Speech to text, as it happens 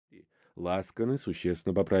Ласканы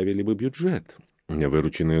существенно поправили бы бюджет. На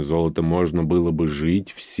вырученное золото можно было бы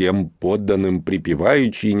жить всем подданным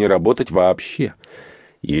припеваючи и не работать вообще.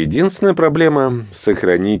 Единственная проблема —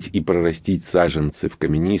 сохранить и прорастить саженцы в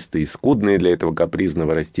каменистой и скудной для этого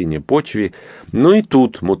капризного растения почве, но и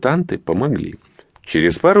тут мутанты помогли.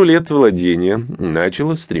 Через пару лет владение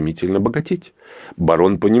начало стремительно богатеть.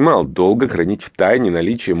 Барон понимал, долго хранить в тайне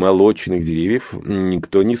наличие молочных деревьев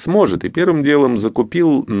никто не сможет, и первым делом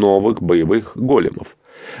закупил новых боевых големов,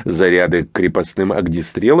 заряды к крепостным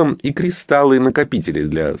огнестрелам и кристаллы-накопители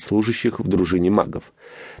для служащих в дружине магов.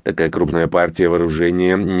 Такая крупная партия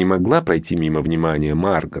вооружения не могла пройти мимо внимания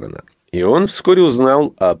Маргарона, и он вскоре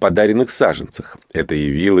узнал о подаренных саженцах. Это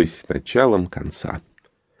явилось началом конца.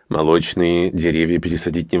 Молочные деревья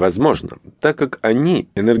пересадить невозможно, так как они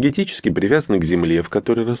энергетически привязаны к земле, в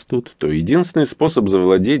которой растут, то единственный способ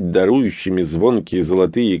завладеть дарующими звонкие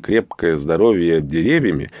золотые и крепкое здоровье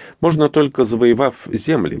деревьями можно только завоевав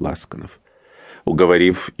земли ласканов.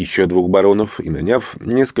 Уговорив еще 2 баронов и наняв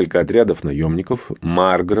несколько отрядов наемников,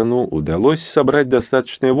 Маргарону удалось собрать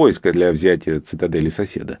достаточное войско для взятия цитадели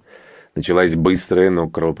соседа. Началась быстрая, но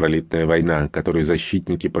кровопролитная война, которую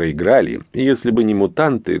защитники проиграли, и если бы не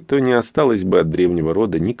мутанты, то не осталось бы от древнего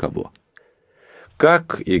рода никого.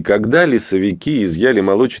 Как и когда лесовики изъяли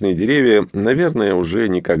молочные деревья, наверное, уже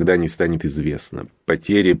никогда не станет известно.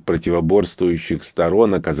 Потери противоборствующих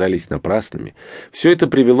сторон оказались напрасными. Все это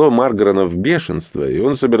привело Маргарона в бешенство, и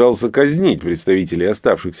он собирался казнить представителей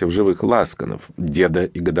оставшихся в живых ласканов, деда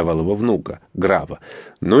и годовалого внука, Грава.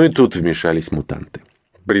 Но и тут вмешались мутанты.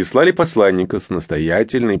 Прислали посланника с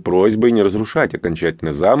настоятельной просьбой не разрушать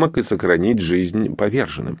окончательно замок и сохранить жизнь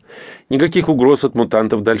поверженным. Никаких угроз от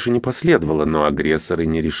мутантов дальше не последовало, но агрессоры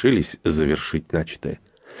не решились завершить начатое.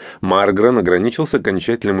 Маргарон ограничился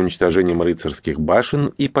окончательным уничтожением рыцарских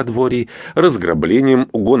башен и подворий, разграблением,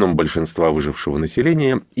 угоном большинства выжившего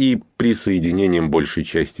населения и присоединением большей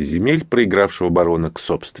части земель проигравшего барона к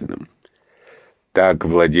собственным. Так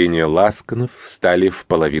владения ласканов стали в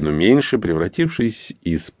половину меньше, превратившись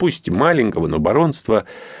из пусть маленького, но баронства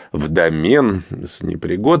в домен с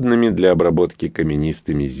непригодными для обработки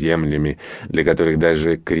каменистыми землями, для которых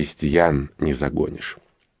даже крестьян не загонишь.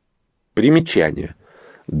 Примечание.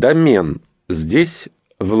 Домен. Здесь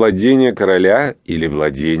владение короля или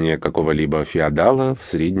владение какого-либо феодала в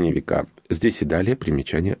средние века. Здесь и далее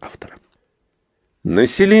примечание автора.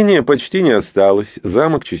 Населения почти не осталось,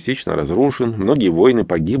 замок частично разрушен, многие воины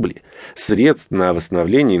погибли, средств на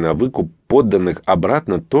восстановление и на выкуп подданных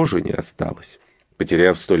обратно тоже не осталось.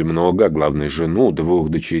 Потеряв столь много, а главное жену, 2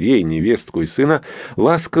 дочерей, невестку и сына,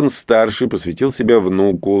 Ласкан-старший посвятил себя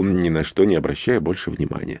внуку, ни на что не обращая больше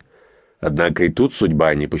внимания. Однако и тут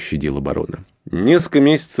судьба не пощадила барона. Несколько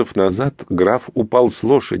месяцев назад граф упал с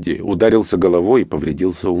лошади, ударился головой и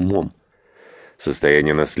повредился умом.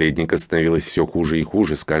 Состояние наследника становилось все хуже и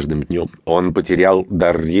хуже с каждым днем. Он потерял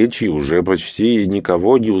дар речи и уже почти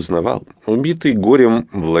никого не узнавал. Убитый горем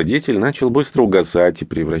владетель начал быстро угасать и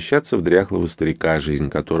превращаться в дряхлого старика, жизнь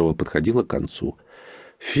которого подходила к концу.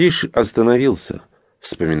 Фиш остановился,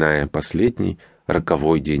 вспоминая последний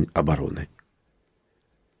роковой день обороны.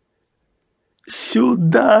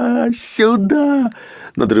 «Сюда! Сюда!»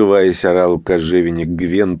 Надрываясь, орал кожевенник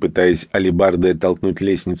Гвен, пытаясь алебардой оттолкнуть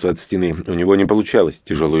лестницу от стены. У него не получалось.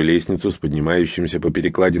 Тяжелую лестницу с поднимающимся по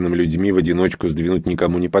перекладинам людьми в одиночку сдвинуть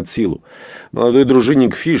никому не под силу. Молодой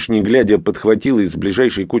дружинник Фиш, не глядя, подхватил из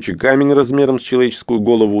ближайшей кучи камень размером с человеческую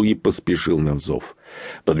голову и поспешил на зов.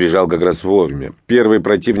 Подбежал как раз вовремя. Первый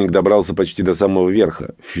противник добрался почти до самого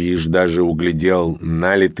верха. Фиш даже углядел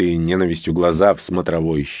налитые ненавистью глаза в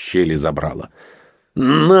смотровой щели забрала.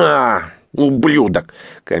 «На! Ублюдок!»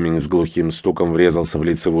 Камень с глухим стуком врезался в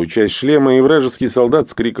лицевую часть шлема, и вражеский солдат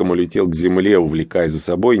с криком улетел к земле, увлекая за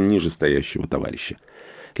собой ниже стоящего товарища.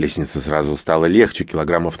 Лестница сразу стала легче,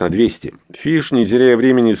 килограммов на 200. Фиш, не теряя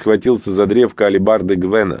времени, схватился за древко алебарды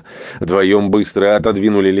Гвена. Вдвоем быстро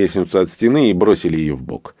отодвинули лестницу от стены и бросили ее в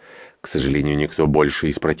бок. К сожалению, никто больше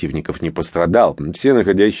из противников не пострадал. Все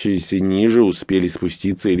находящиеся ниже успели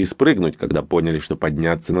спуститься или спрыгнуть, когда поняли, что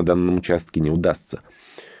подняться на данном участке не удастся.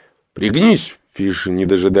 «Пригнись!» Фиш, не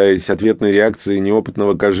дожидаясь ответной реакции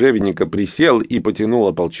неопытного кожевенника, присел и потянул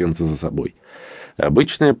ополченца за собой.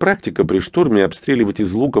 Обычная практика при штурме — обстреливать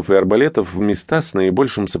из луков и арбалетов в места с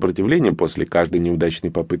наибольшим сопротивлением после каждой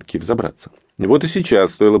неудачной попытки взобраться. Вот и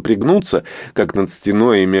сейчас стоило пригнуться, как над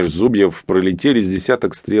стеной и меж зубьев пролетели с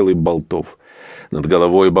десяток стрел и болтов. Над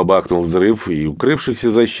головой бабахнул взрыв, и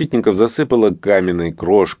укрывшихся защитников засыпало каменной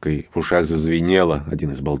крошкой. В ушах зазвенело.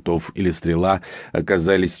 Один из болтов или стрела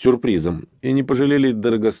оказались сюрпризом и не пожалели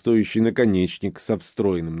дорогостоящий наконечник со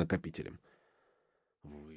встроенным накопителем.